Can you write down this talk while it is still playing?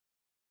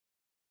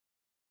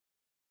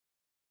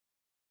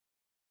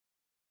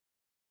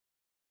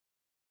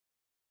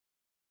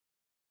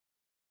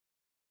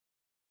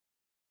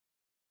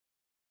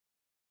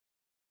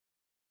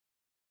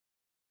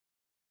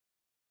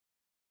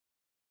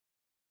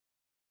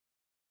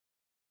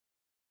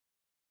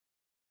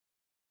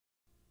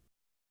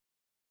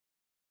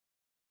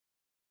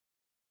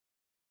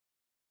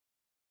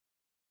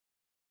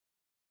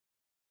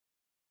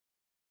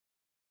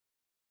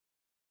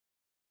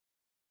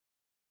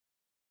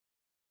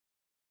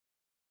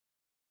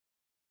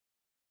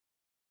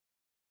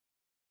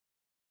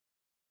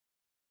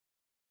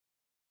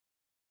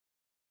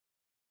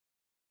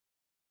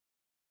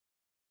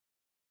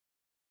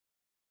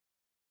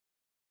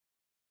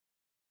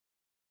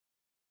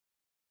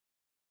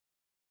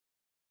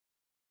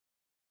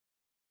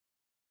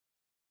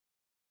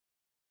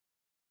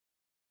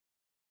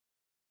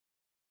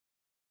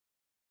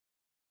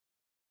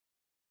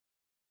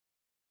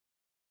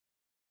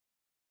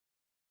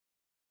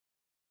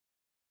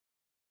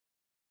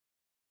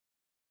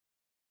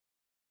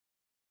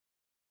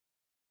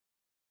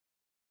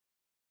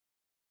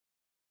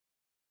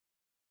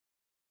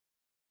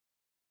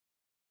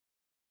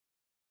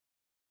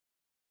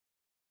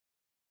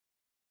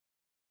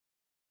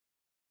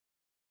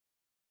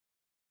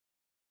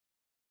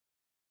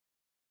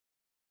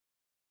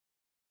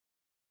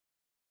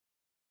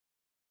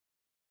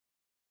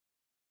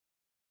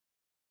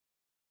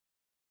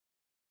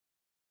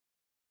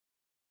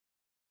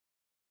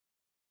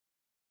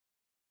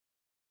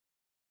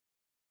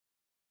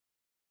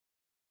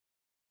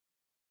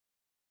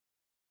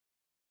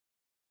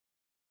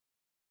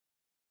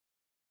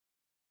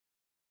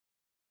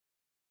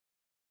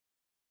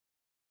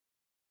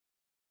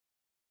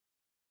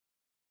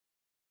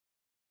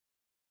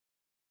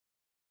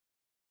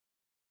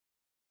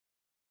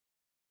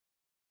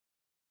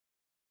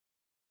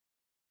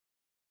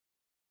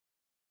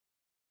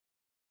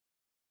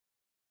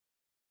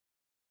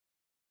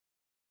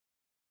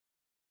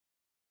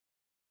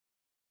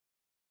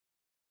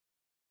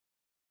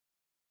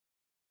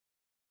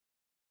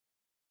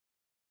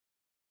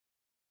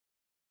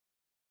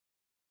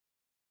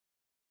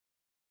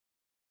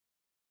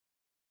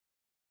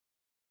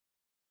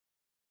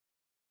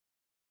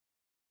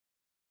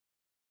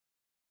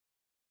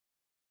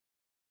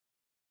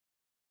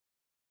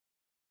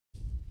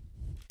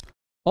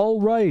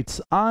All right,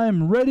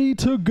 I'm ready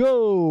to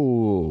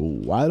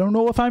go. I don't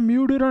know if I'm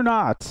muted or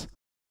not,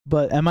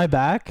 but am I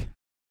back?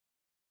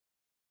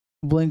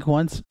 Blink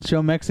once.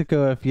 Show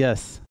Mexico if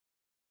yes.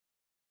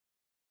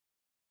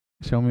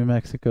 Show me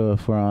Mexico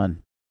if we're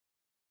on.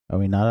 Are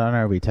we not on?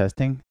 Are we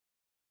testing?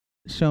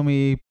 Show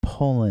me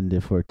Poland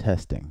if we're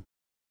testing.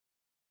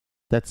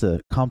 That's a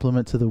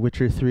compliment to The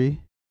Witcher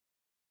 3,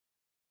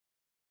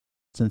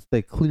 since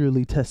they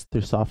clearly test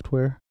their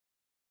software.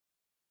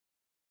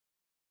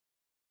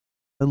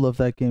 I love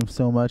that game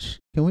so much.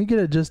 Can we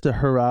get just a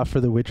hurrah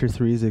for The Witcher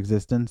 3's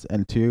existence,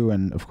 and 2,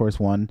 and of course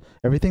 1?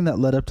 Everything that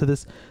led up to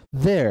this.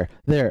 There.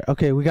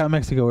 Okay, we got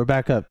Mexico. We're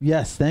back up.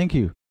 Yes, thank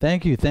you.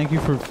 Thank you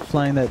for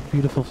flying that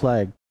beautiful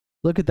flag.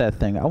 Look at that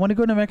thing. I want to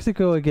go to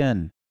Mexico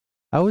again.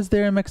 I was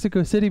there in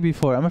Mexico City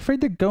before. I'm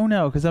afraid to go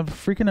now because I'm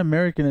freaking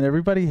American and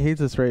everybody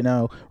hates us right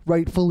now.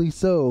 Rightfully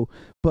so.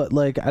 But,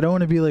 like, I don't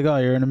want to be like, oh,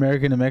 you're an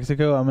American in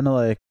Mexico? I'm going to,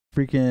 like,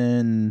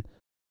 freaking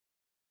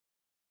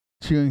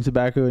chewing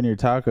tobacco in your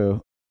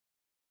taco.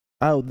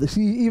 Oh,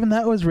 see, even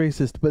that was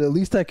racist, but at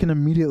least I can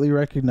immediately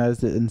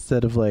recognize it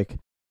instead of like,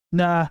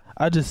 nah,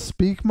 I just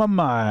speak my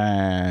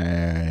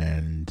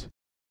mind.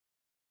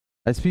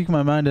 I speak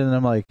my mind and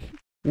I'm like,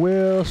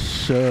 well,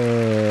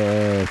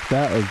 shucks,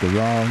 that was the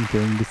wrong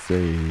thing to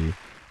say.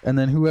 And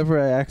then whoever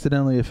I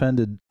accidentally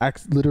offended,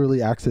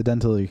 literally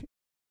accidentally,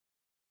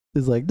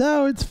 is like,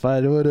 no, it's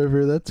fine,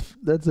 whatever, that's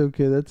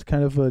okay, that's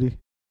kind of funny.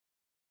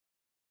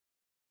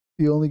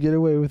 You only get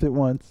away with it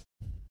once.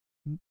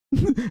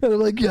 And I'm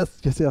like,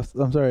 yes,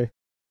 I'm sorry.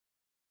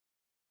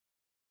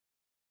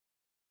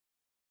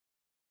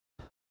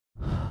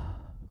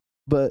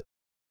 But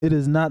it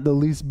is not the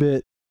least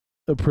bit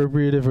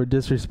appropriative or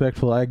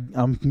disrespectful.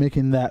 I'm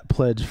making that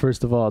pledge,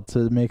 first of all,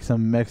 to make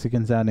some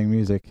Mexican sounding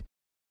music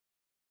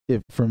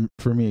for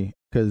me,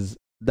 because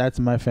that's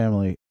my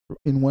family.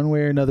 In one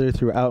way or another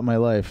throughout my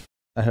life,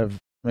 I have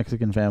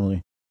Mexican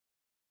family.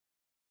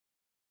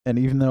 And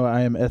even though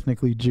I am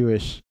ethnically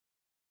Jewish,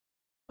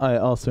 I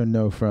also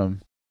know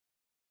from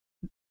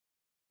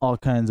all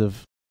kinds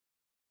of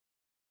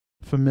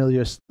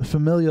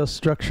familial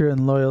structure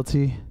and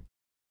loyalty,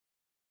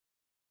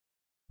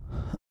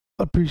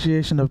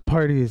 appreciation of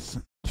parties,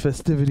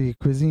 festivity,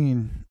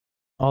 cuisine,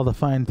 all the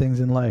fine things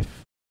in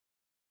life.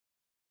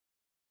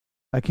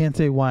 I can't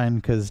say wine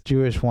because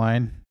Jewish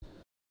wine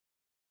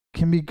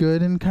can be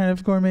good in kind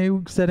of gourmet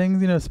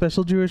settings. You know,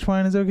 special Jewish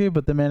wine is okay,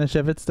 but the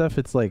Manischewitz stuff,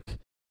 it's like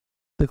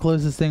the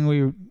closest thing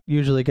we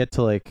usually get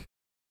to like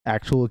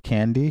actual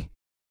candy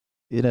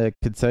in a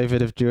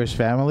conservative Jewish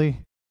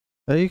family.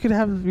 You could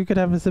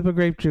have a sip of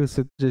grape juice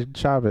at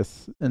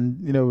Shabbos,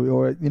 and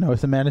or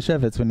some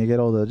Manischewitz when you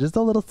get older, just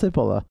a little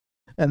sipola,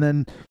 and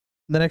then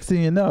the next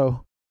thing you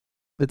know,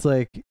 it's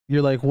like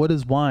you're like, what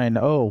is wine?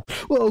 Oh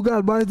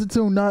God, why is it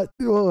so not?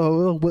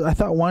 Oh, I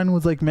thought wine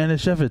was like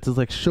Manischewitz. It's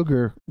like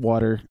sugar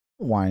water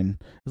wine.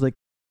 It's like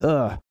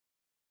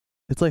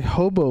it's like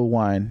hobo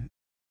wine,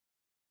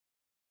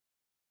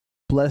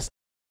 blessed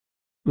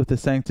with the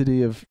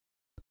sanctity of.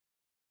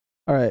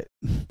 All right.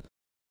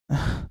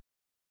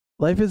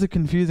 Life is a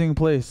confusing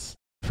place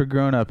for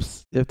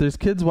grown-ups. If there's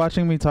kids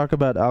watching me talk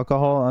about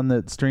alcohol on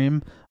the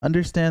stream,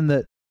 understand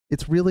that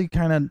it's really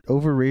kind of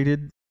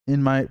overrated,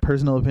 in my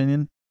personal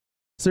opinion.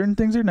 Certain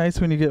things are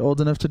nice when you get old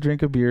enough to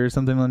drink a beer or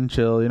something and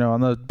chill,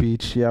 on the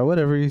beach. Yeah,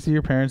 whatever. You see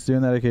your parents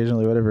doing that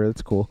occasionally, whatever.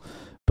 That's cool.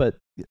 But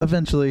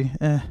eventually,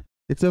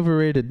 it's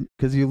overrated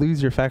because you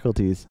lose your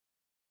faculties.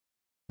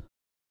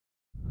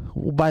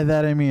 Well, by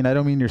that I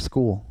don't mean your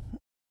school.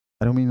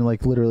 I don't mean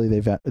like literally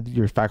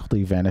your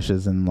faculty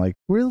vanishes and like,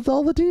 where's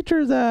all the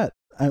teachers at?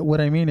 What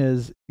I mean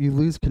is you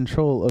lose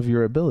control of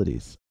your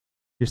abilities,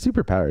 your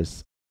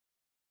superpowers.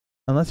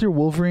 Unless you're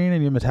Wolverine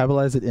and you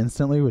metabolize it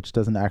instantly, which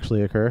doesn't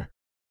actually occur,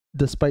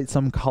 despite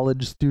some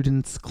college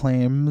students'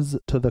 claims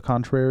to the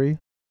contrary.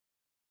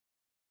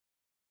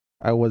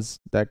 I was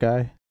that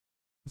guy.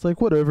 It's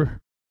like, whatever.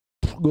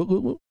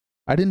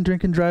 I didn't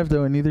drink and drive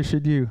though, and neither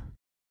should you.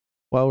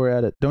 While we're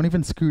at it, don't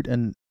even drink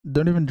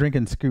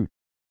and scoot.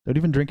 Don't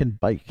even drink and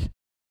bike.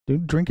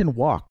 Don't drink and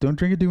walk. Don't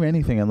drink and do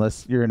anything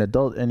unless you're an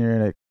adult and you're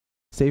in a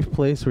safe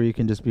place where you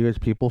can just be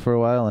with people for a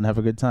while and have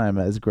a good time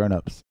as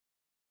grown-ups.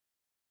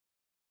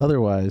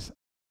 Otherwise,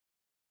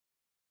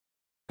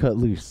 cut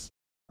loose.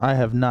 I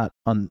have not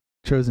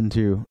chosen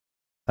to.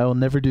 I will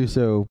never do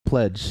so.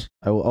 Pledge.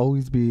 I will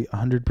always be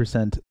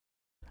 100%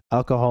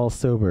 alcohol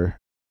sober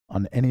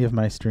on any of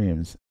my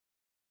streams.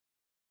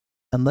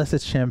 Unless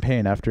it's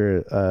champagne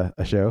after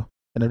a show.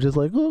 And I'm just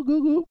like,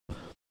 go.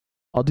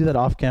 I'll do that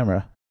off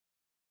camera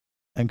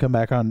and come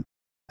back on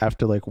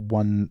after like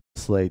one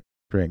slight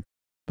drink.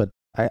 But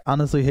I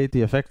honestly hate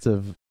the effects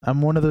of,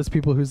 I'm one of those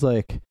people who's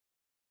like,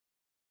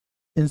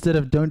 instead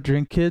of don't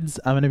drink kids,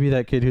 I'm going to be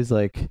that kid who's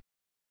like,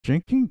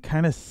 drinking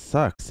kind of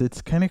sucks.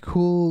 It's kind of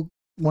cool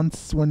when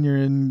you're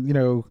in,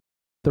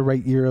 the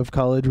right year of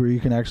college where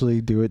you can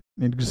actually do it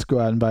and just go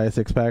out and buy a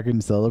 6-pack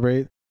and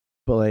celebrate.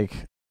 But like,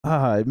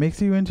 it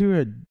makes you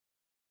into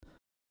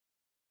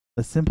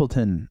a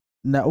simpleton.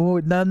 No,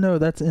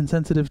 that's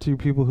insensitive to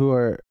people who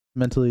are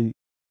mentally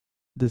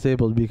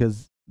disabled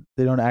because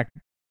they don't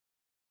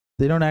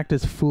act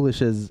as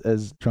foolish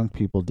as drunk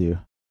people do.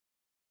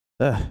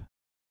 Ugh.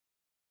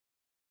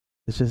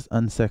 It's just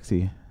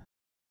unsexy.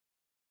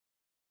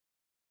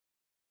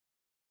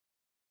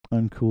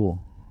 Uncool.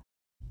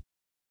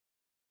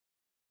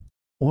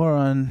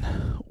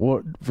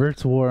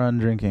 Vert's war on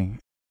drinking.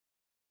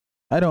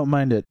 I don't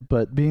mind it,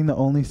 but being the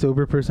only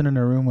sober person in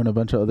a room when a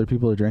bunch of other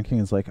people are drinking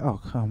is like,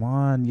 oh, come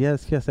on.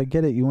 Yes, I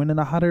get it. You went in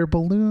a hot air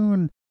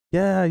balloon.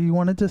 Yeah, you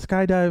wanted to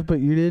skydive,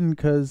 but you didn't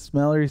because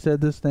Mallory said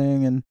this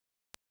thing. And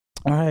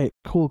all right,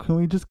 cool. Can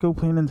we just go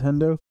play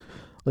Nintendo?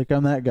 Like,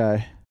 I'm that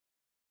guy.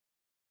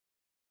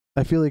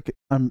 I feel like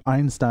I'm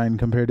Einstein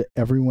compared to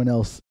everyone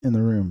else in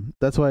the room.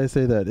 That's why I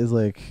say that, is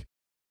like,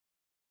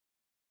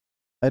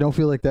 I don't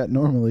feel like that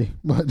normally,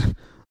 but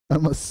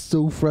I'm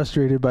so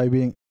frustrated by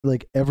being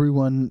like,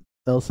 everyone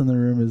else in the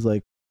room is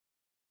like,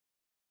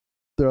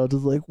 they're all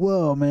just like,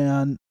 whoa,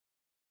 man,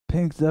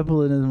 Pink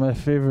Zeppelin is my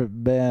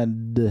favorite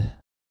band.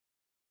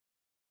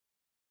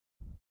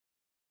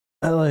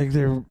 I like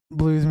their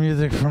blues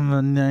music from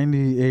the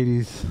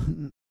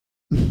 80s.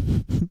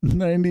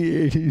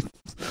 80s.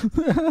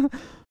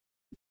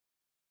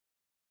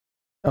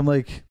 I'm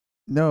like,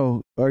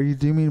 no, do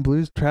you mean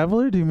Blues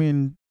Traveler? Do you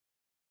mean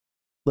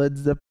Led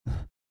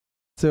Zeppelin?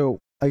 So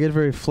I get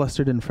very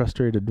flustered and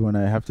frustrated when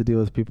I have to deal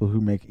with people who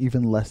make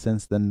even less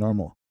sense than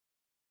normal.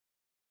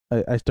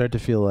 I start to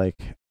feel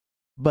like,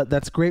 but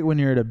that's great when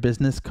you're at a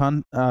business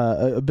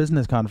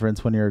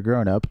conference when you're a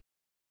grown up,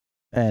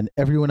 and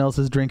everyone else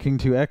is drinking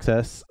to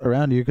excess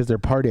around you because they're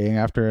partying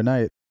after a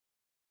night,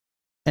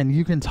 and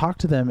you can talk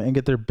to them and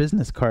get their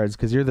business cards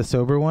because you're the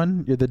sober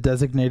one, you're the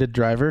designated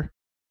driver.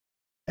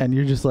 And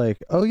you're just like,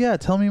 oh yeah,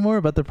 tell me more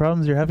about the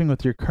problems you're having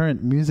with your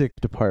current music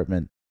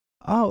department.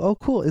 Oh,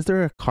 cool. Is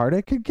there a card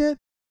I could get?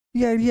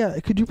 Yeah.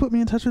 Could you put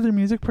me in touch with your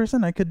music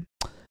person? I could.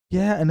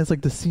 Yeah, and it's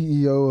like the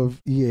CEO of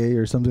EA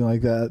or something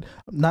like that.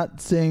 I'm not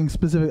saying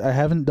specific. I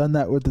haven't done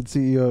that with the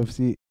CEO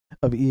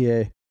of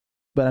EA,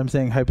 but I'm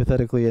saying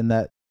hypothetically, in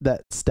that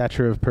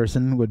stature of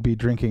person would be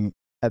drinking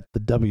at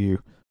the W,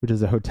 which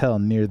is a hotel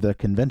near the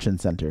convention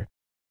center.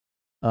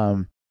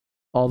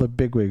 All the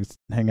bigwigs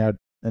hang out,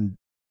 and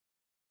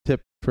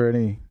tip for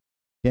any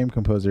game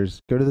composers,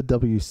 go to the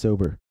W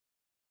sober.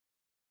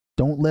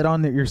 Don't let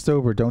on that you're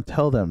sober. Don't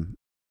tell them.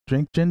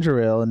 Drink ginger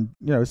ale and,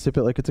 sip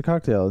it like it's a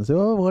cocktail and say,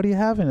 oh, what are you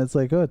having? It's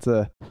like, oh, it's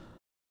a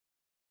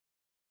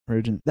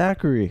virgin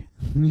daiquiri.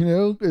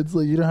 It's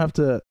like, you don't have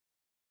to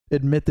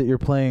admit that you're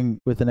playing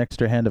with an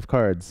extra hand of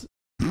cards.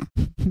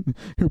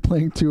 You're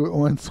playing two at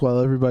once while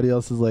everybody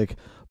else is like,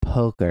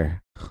 poker.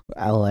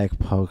 I like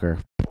poker.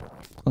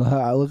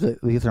 Look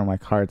at these are my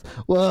cards.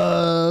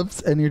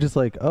 Whoops! And you're just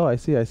like, oh, I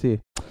see.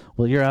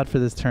 Well, you're out for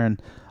this turn.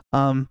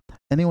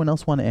 Anyone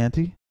else want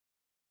ante?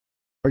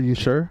 Are you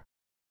sure?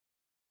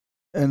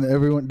 And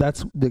everyone,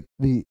 that's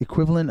the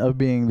equivalent of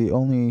being the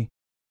only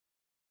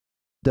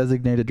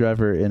designated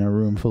driver in a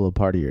room full of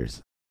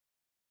partiers.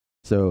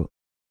 So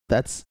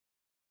I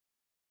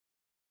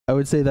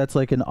would say that's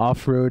like an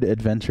off-road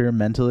adventure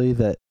mentally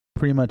that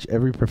pretty much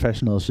every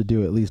professional should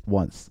do at least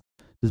once.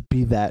 Just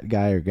be that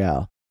guy or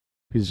gal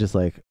who's just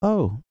like,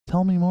 oh,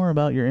 tell me more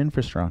about your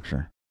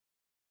infrastructure.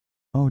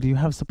 Oh, do you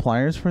have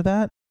suppliers for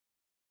that?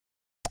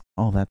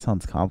 Oh, that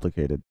sounds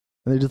complicated.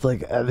 And they're just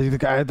like, the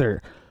guy,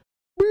 they're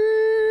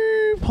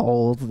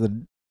poles,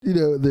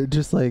 they're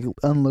just like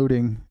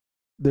unloading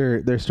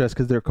their stress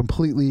because they're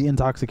completely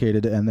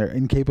intoxicated and they're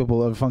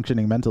incapable of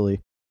functioning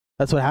mentally.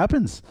 That's what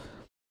happens.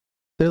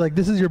 They're like,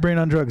 this is your brain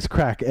on drugs,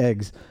 crack,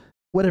 eggs,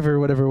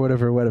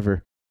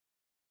 whatever.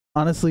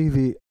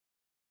 Honestly,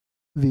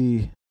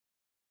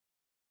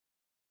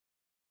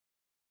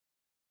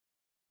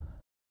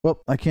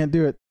 well, I can't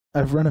do it.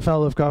 I've run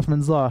afoul of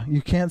Kaufman's law.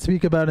 You can't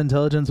speak about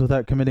intelligence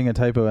without committing a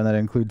typo, and that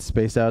includes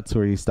space outs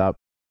where you stop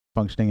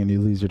functioning and you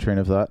lose your train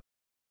of thought.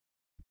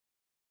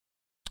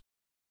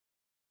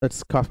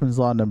 That's Kaufman's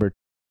law number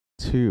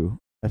 2.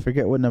 I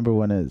forget what number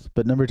 1 is,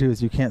 but number 2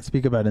 is you can't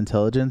speak about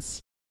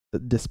intelligence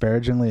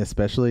disparagingly,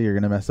 especially. You're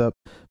going to mess up,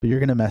 but you're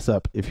going to mess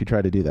up if you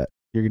try to do that.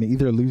 You're going to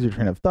either lose your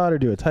train of thought or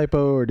do a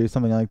typo or do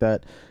something like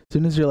that. As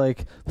soon as you're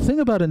like, the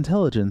thing about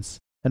intelligence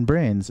and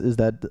brains is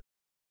that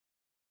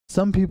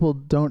some people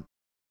don't,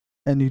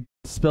 and you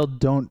spell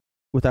don't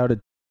without an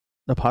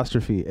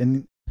apostrophe,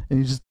 and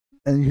you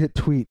hit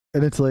tweet,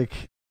 and it's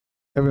like,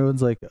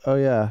 everyone's like, oh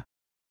yeah.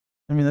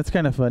 I mean, that's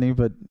kind of funny,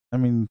 but I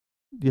mean,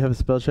 do you have a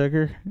spell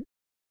checker?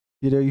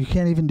 You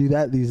can't even do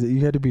that these days.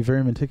 You had to be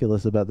very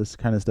meticulous about this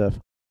kind of stuff.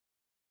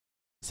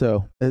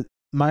 So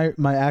my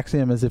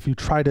axiom is, if you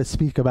try to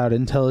speak about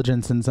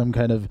intelligence in some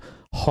kind of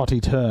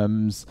haughty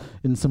terms,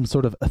 in some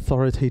sort of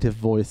authoritative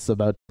voice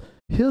about,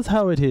 here's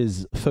how it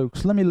is,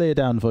 folks, let me lay it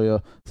down for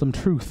you, some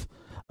truth,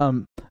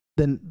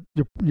 then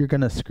you're going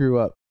to screw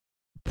up,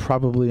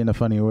 probably in a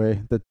funny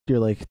way, that you're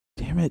like,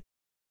 damn it,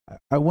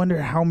 I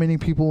wonder how many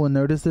people will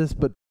notice this,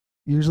 but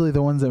usually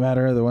the ones that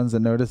matter are the ones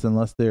that notice,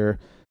 unless they're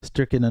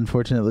stricken,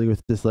 unfortunately,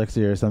 with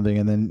dyslexia or something,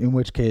 and then in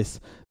which case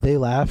they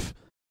laugh,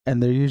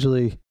 and they're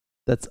usually,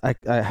 I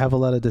have a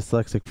lot of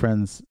dyslexic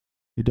friends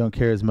who don't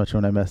care as much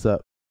when I mess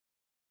up.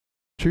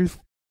 Truth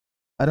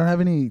I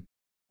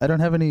don't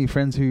have any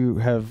friends who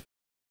have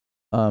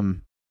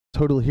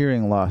total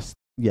hearing loss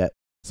yet.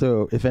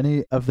 So if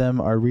any of them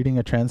are reading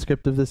a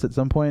transcript of this at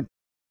some point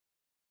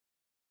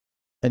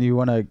and you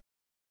want to,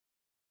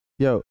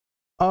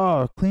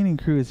 cleaning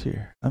crew is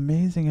here.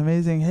 Amazing,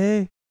 amazing.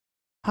 Hey,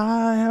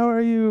 hi, how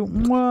are you?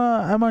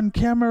 Mwah, I'm on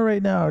camera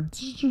right now.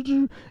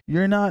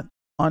 You're not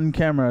on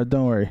camera.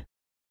 Don't worry.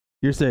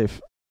 You're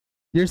safe.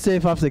 You're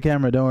safe off the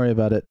camera. Don't worry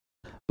about it.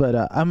 But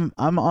I'm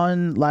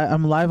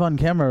live on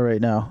camera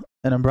right now,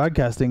 and I'm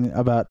broadcasting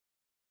about,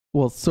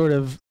 well, sort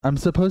of. I'm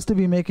supposed to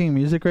be making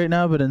music right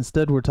now, but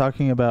instead we're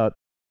talking about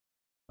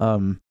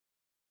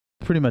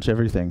pretty much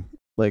everything.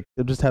 Like,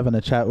 I'm just having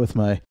a chat with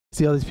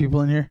see all these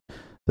people in here?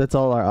 That's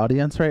all our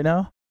audience right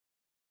now,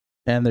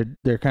 and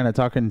they're kind of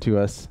talking to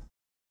us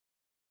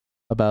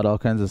about all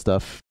kinds of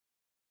stuff.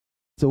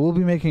 So we'll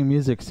be making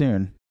music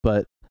soon.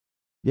 But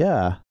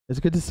yeah, it's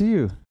good to see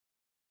you.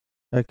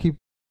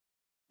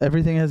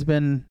 Everything has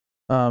been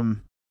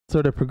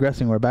sort of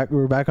progressing. We're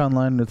back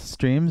online with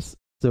streams,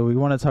 so we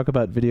want to talk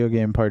about video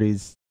game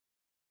parties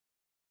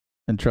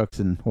and trucks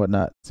and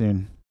whatnot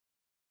soon.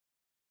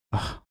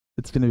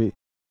 It's gonna be,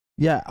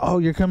 yeah. Oh,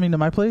 you're coming to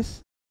my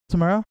place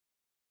tomorrow?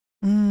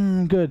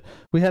 Good.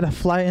 We had a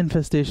fly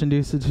infestation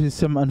due to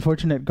some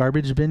unfortunate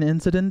garbage bin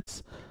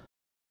incidents.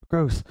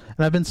 Gross.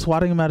 And I've been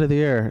swatting them out of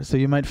the air, so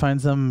you might find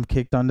some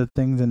caked onto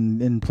things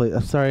and in place.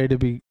 I'm sorry to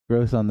be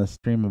gross on the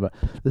stream, but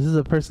this is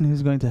a person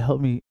who's going to help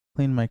me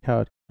clean my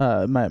couch,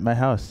 my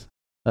house,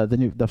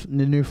 the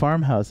new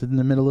farmhouse in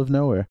the middle of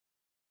nowhere,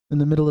 in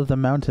the middle of the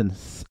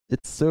mountains.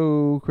 It's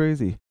so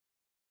crazy.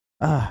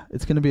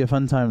 It's gonna be a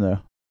fun time though.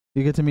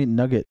 You get to meet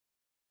Nugget.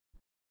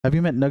 Have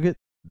you met Nugget?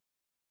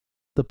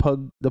 The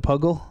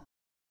puggle?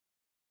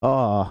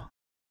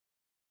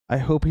 I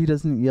hope he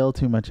doesn't yell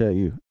too much at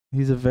you.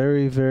 He's a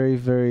very, very,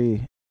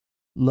 very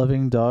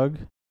loving dog.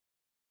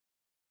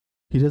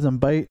 He doesn't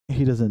bite.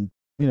 He doesn't,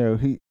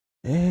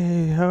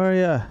 hey, how are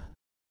ya?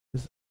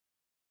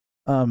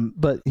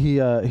 But he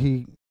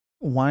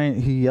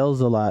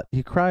yells a lot.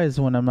 He cries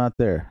when I'm not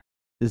there,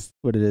 is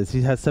what it is.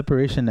 He has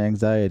separation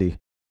anxiety.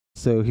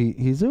 So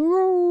he's a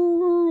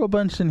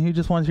bunch, and he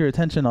just wants your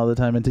attention all the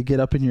time and to get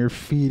up in your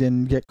feet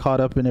and get caught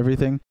up in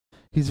everything.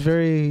 He's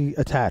very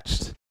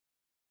attached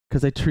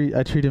because I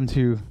treat him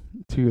too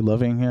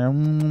loving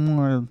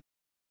here.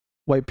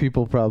 White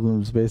people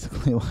problems,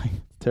 basically. Like,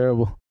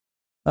 terrible.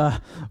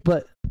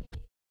 But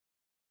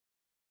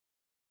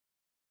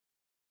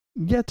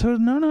yeah,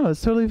 no,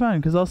 it's totally fine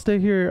because I'll stay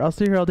here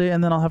all day,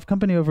 and then I'll have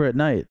company over at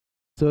night.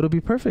 So it'll be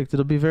perfect.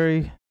 It'll be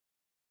very.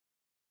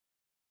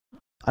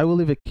 I will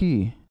leave a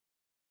key.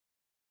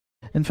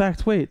 In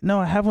fact, wait, no,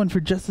 I have one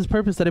for just this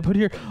purpose that I put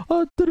here.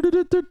 Oh,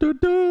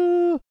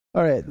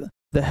 all right.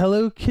 The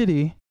Hello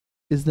Kitty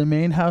is the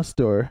main house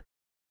door,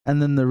 and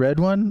then the red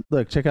one.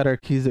 Look, check out our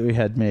keys that we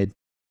had made.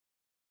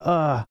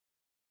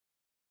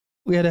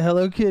 We had a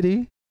Hello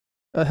Kitty,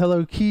 a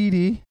Hello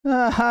Kitty,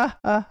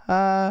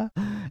 and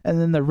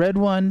then the red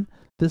one.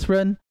 This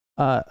one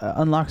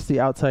unlocks the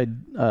outside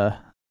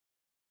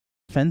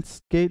fence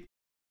gate.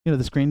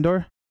 The screen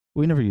door.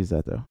 We never use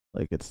that though.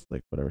 Like, it's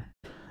like whatever.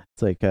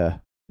 It's like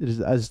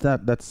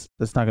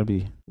that's not gonna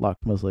be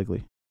locked most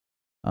likely.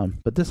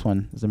 But this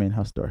one is the main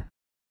house door.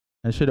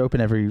 And it should open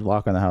every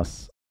lock on the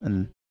house.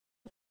 And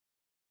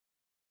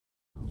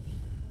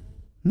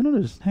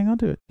no, just hang on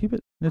to it. Keep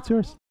it. It's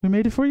yours. We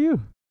made it for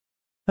you.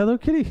 Hello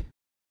Kitty.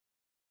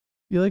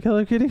 You like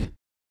Hello Kitty?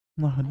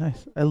 Oh,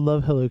 nice. I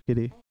love Hello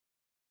Kitty.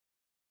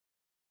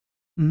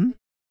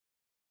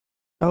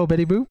 Oh,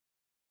 Betty Boop.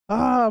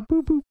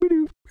 Boop boop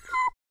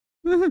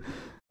boop.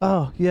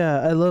 Oh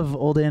yeah, I love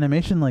old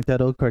animation like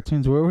that, old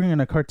cartoons. We're working on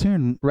a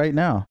cartoon right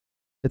now.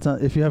 It's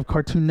on, if you have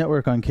Cartoon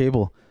Network on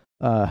cable,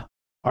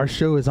 our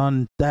show is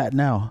on that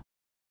now.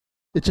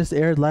 It just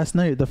aired last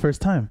night, the first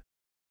time.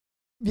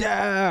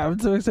 Yeah, I'm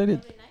so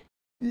excited.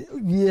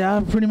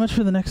 Yeah, pretty much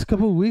for the next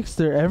couple of weeks.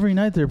 Every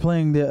night they're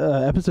playing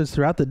the episodes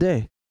throughout the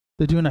day.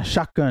 They're doing a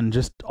shotgun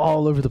just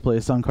all over the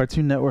place on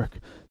Cartoon Network.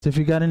 So if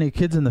you got any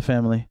kids in the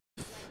family,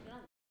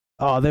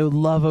 they would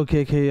love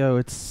OKKO.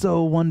 It's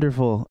so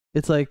wonderful.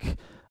 It's like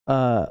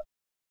a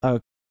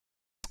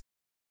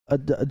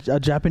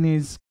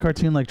Japanese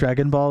cartoon like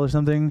Dragon Ball or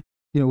something,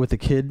 with the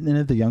kid in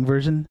it, the young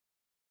version,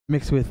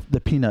 mixed with the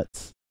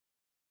Peanuts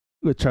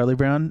with Charlie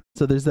Brown.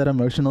 So there's that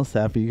emotional,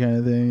 sappy kind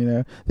of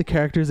thing, The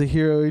character's a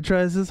hero. He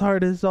tries his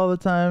hardest all the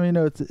time.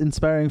 It's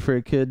inspiring for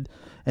a kid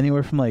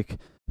anywhere from like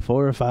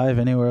 4 or 5,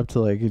 anywhere up to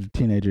like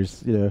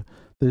teenagers.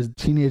 There's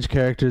teenage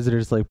characters that are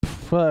just like,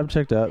 I'm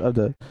checked out. I'm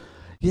done.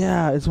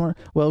 Yeah, it's one.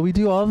 Well, we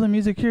do all of the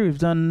music here. We've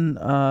done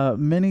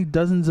many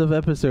dozens of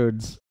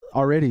episodes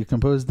already,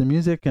 composed the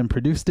music and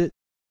produced it,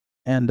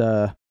 and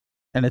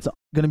it's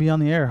gonna be on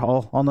the air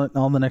all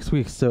the next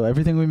week. So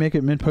everything we make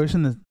at Mid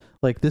Potion,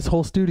 like this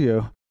whole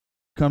studio,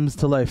 comes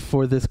to life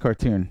for this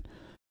cartoon,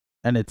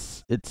 and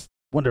it's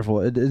wonderful.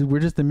 We're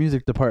just the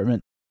music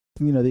department.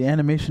 The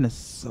animation is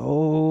so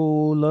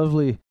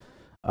lovely.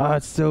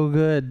 It's so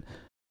good.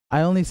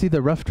 I only see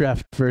the rough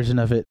draft version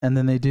of it, and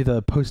then they do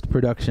the post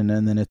production,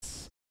 and then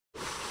it's,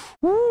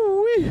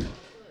 woo-wee.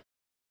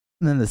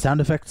 and then the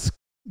sound effects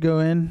go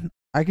in.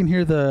 I can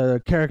hear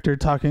the character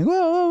talking, whoa,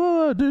 whoa,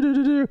 whoa, do, do,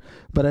 do, do,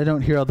 but I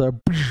don't hear all the,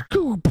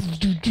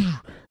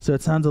 so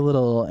it sounds a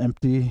little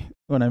empty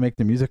when I make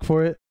the music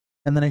for it.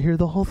 And then I hear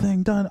the whole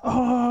thing done.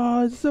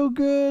 Oh, it's so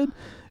good.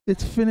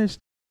 It's finished.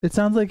 It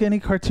sounds like any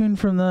cartoon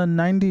from the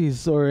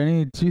 90s or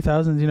any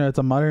 2000s. You know, it's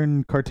a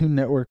modern Cartoon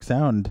Network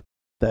sound.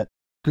 That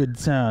good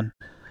sound.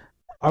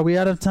 Are we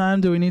out of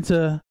time? Do we need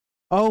to?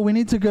 Oh, we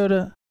need to go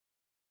to.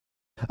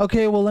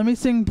 Okay, well, let me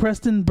sing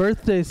Preston's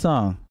birthday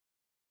song.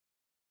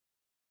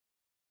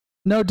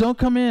 No, don't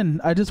come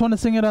in. I just want to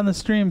sing it on the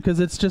stream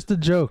because it's just a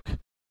joke.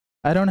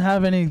 I don't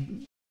have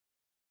any.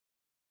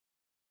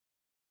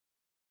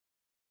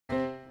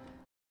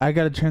 I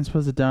gotta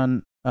transpose it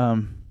down.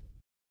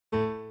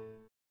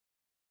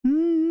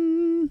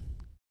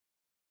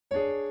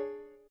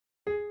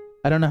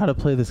 I don't know how to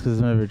play this because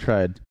I've never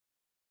tried.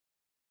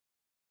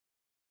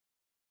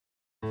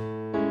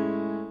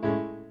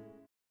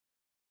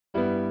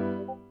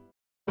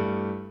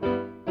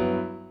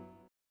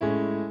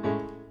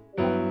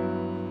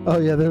 Oh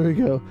yeah, there we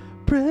go.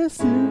 Press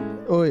it.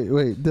 Oh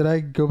wait. Did I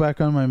go back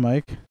on my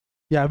mic?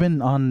 Yeah, I've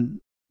been on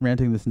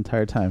ranting this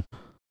entire time.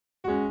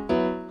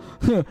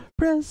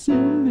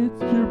 Preston,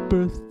 it's your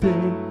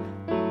birthday.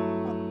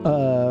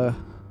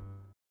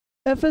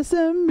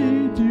 FSM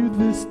made you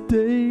this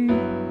day.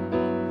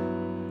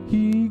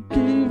 He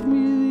gave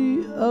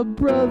me a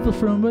brother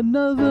from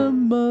another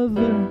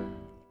mother.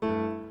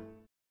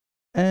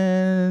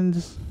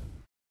 And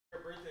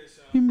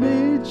he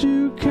made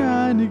you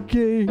kinda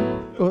gay.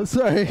 Oh,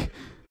 sorry.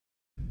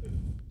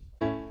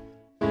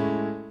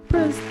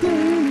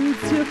 Preston,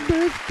 it's your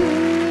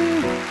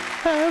birthday.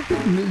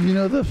 You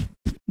know the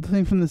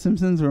thing from The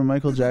Simpsons where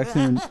Michael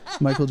Jackson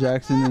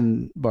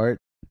and Bart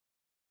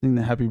sing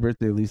the Happy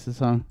Birthday Lisa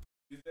song?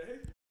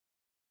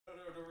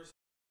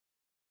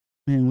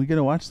 Man, we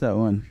gotta watch that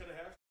one.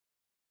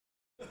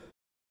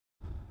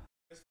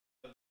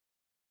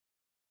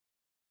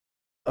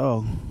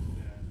 Oh,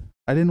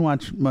 I didn't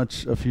watch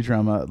much of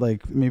Futurama,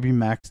 like maybe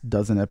max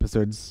dozen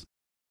episodes.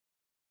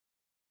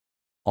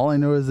 All I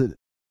know is that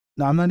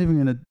no, I'm not even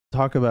gonna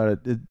talk about it.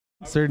 I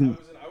wasn't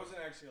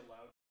actually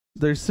allowed.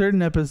 There's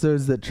certain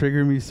episodes that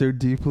trigger me so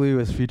deeply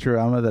with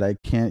Futurama that I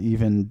can't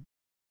even.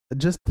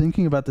 Just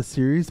thinking about the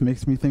series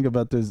makes me think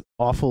about those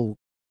awful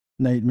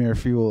nightmare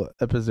fuel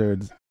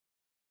episodes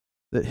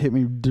that hit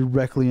me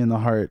directly in the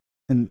heart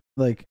and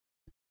like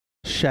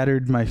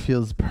shattered my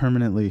feels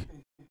permanently.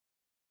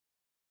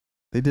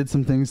 They did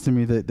some things to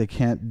me that they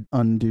can't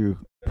undo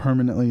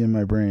permanently in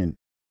my brain.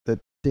 That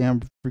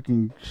damn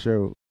freaking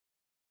show.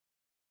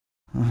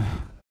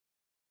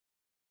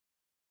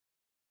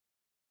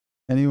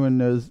 Anyone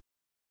who knows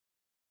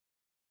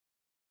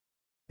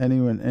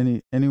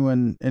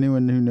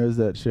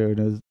that show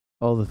knows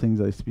all the things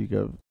I speak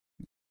of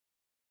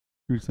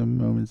through some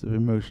moments of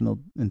emotional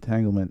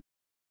entanglement.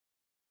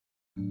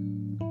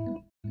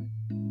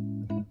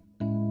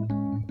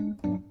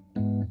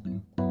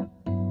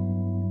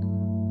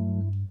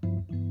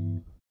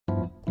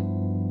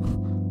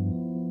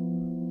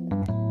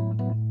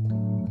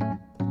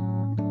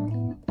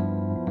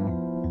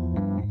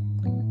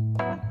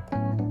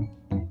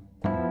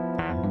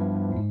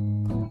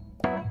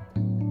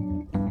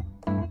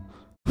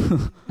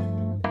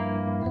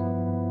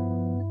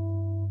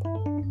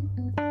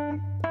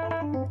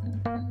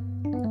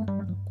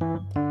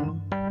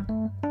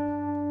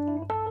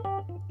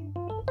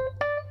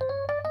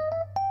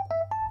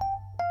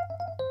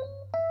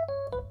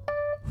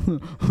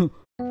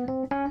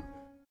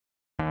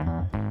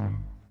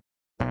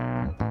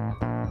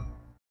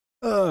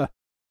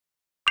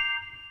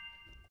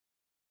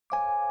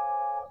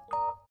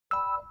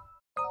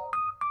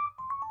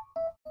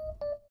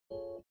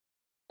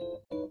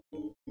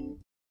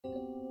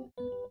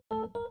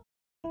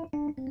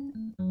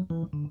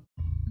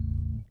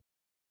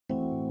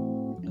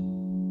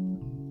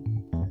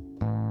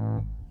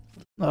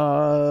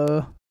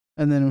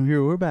 And then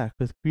here we're back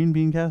with green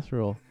bean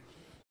casserole.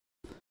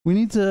 We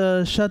need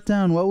to shut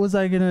down. What was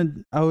I gonna?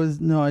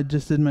 I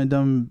just did my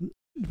dumb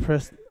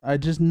press. I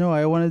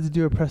wanted to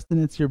do a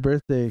Preston, it's your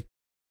birthday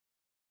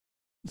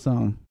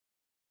song.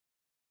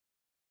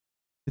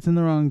 It's in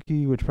the wrong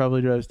key, which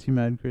probably drives T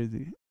Mad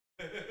crazy.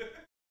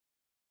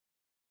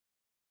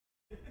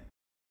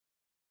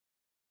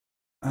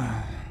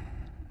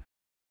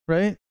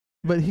 Right?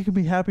 But he could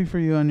be happy for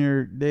you on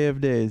your day of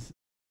days.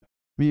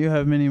 But you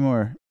have many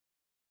more.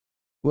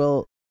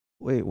 Well,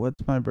 wait,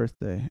 what's my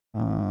birthday?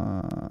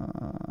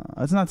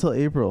 It's not till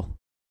April.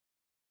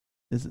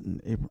 Is it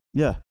in April?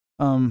 Yeah.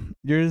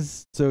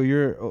 Yours. So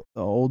you're an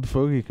old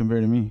fogey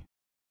compared to me.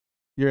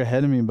 You're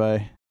ahead of me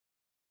by.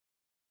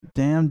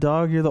 Damn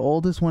dog, you're the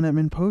oldest one at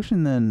Min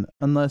Potion then.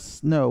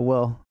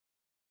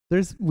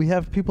 We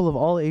have people of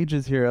all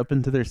ages here up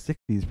into their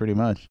 60s pretty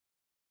much.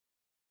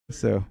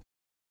 So.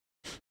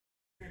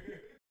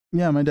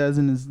 Yeah, my dad's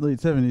in his late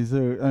 70s.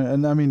 So,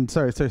 and I mean,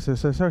 sorry,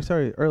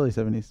 early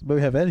 70s. But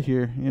we have Ed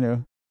here, you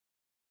know.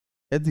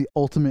 Ed's the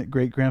ultimate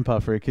great grandpa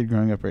for a kid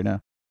growing up right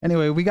now.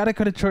 Anyway, we got to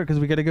cut it short because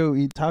we got to go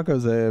eat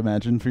tacos, I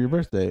imagine, for your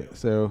birthday.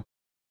 So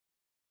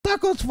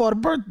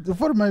tacos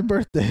for my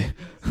birthday.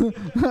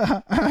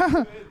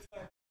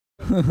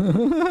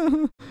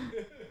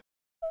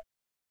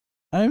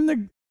 I'm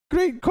the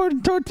great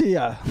corn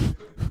tortilla.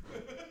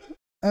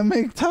 I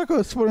make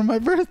tacos for my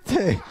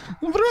birthday.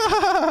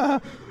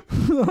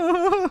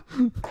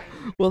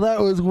 Well, that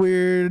was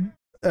weird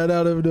and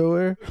out of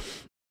nowhere.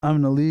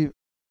 I'm gonna leave.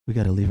 We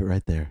gotta leave it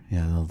right there.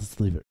 Yeah, let's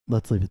leave it.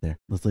 Let's leave it there.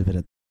 Let's leave it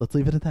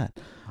at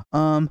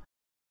that.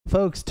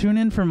 Folks, tune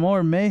in for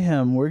more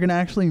mayhem. We're gonna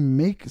actually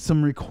make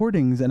some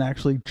recordings and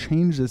actually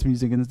change this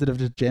music instead of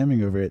just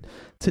jamming over it.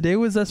 Today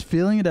was us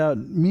feeling it out,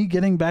 me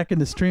getting back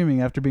into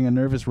streaming after being a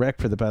nervous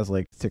wreck for the past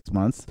like 6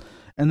 months,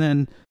 and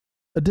then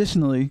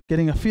additionally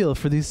getting a feel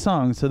for these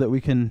songs so that we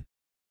can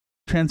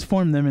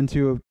transform them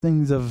into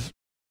things of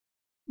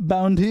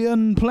bounty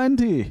and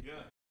plenty. Yeah.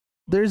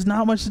 There's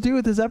not much to do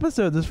with this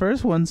episode, this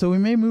first one, so we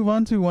may move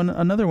on to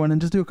another one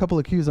and just do a couple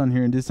of cues on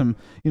here and do some,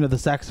 the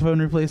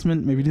saxophone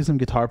replacement, maybe do some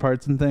guitar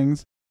parts and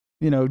things,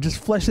 just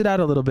flesh it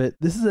out a little bit.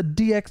 This is a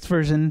DX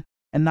version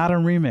and not a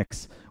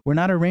remix. We're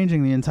not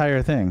arranging the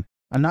entire thing.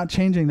 I'm not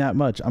changing that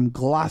much. I'm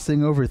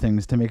glossing over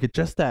things to make it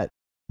just that.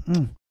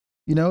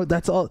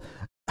 That's all.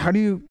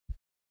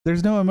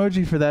 There's no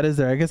emoji for that, is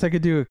there? I guess I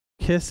could do a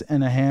kiss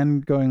and a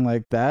hand going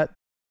like that.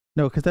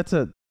 No, because that's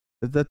some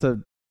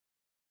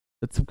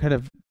kind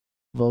of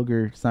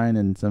vulgar sign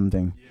and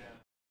something. Yeah.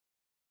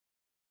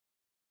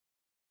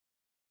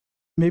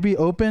 Maybe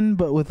open,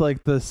 but with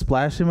like the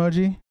splash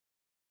emoji,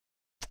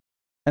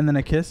 and then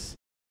a kiss.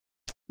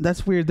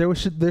 That's weird. There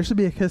should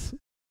be a kiss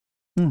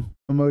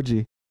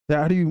emoji.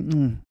 How do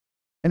you?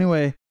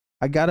 Anyway,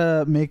 I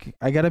gotta make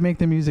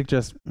the music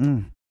just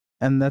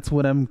and that's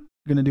what I'm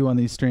gonna do on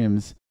these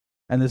streams.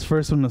 And this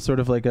first one was sort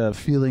of like a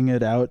feeling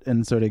it out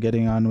and sort of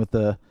getting on with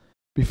the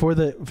before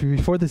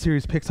the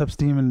series picks up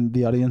steam and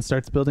the audience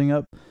starts building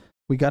up.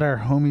 We got our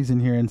homies in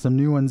here and some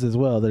new ones as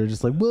well that are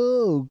just like,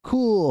 whoa,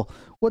 cool.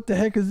 What the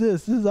heck is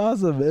this? This is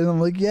awesome. And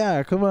I'm like,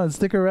 yeah, come on,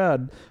 stick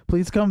around.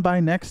 Please come by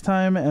next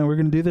time. And we're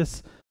going to do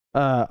this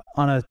on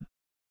a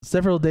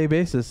several day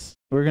basis.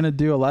 We're going to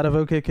do a lot of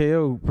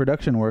OKKO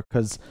production work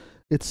because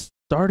it's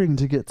starting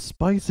to get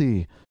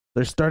spicy.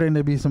 There's starting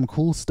to be some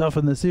cool stuff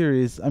in the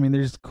series. I mean,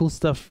 there's cool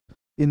stuff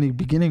in the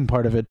beginning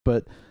part of it,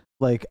 but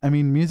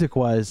music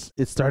wise,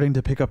 it's starting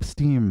to pick up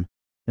steam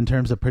in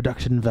terms of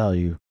production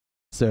value.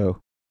 So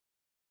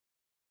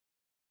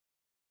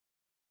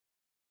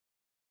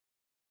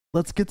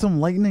let's get some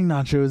lightning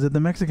nachos at the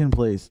Mexican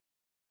place.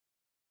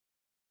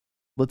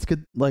 Let's get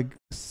like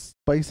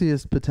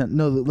spiciest potential.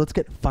 No, let's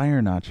get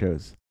fire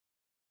nachos.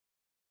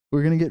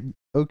 We're gonna get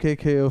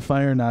OKKO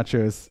fire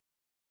nachos.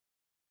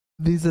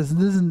 This is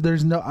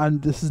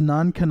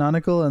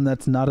non-canonical, and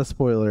that's not a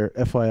spoiler,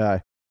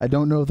 FYI. I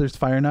don't know if there's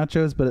fire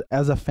nachos, but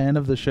as a fan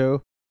of the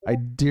show, I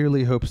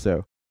dearly hope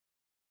so.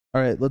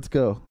 All right, let's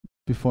go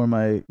before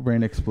my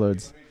brain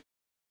explodes.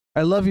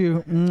 I love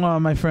you,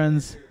 my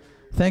friends.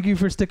 Thank you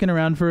for sticking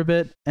around for a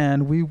bit,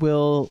 and we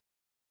will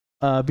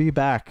be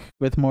back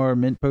with more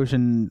Mint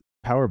Potion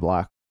Power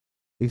Block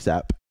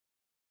ASAP.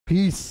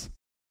 Peace.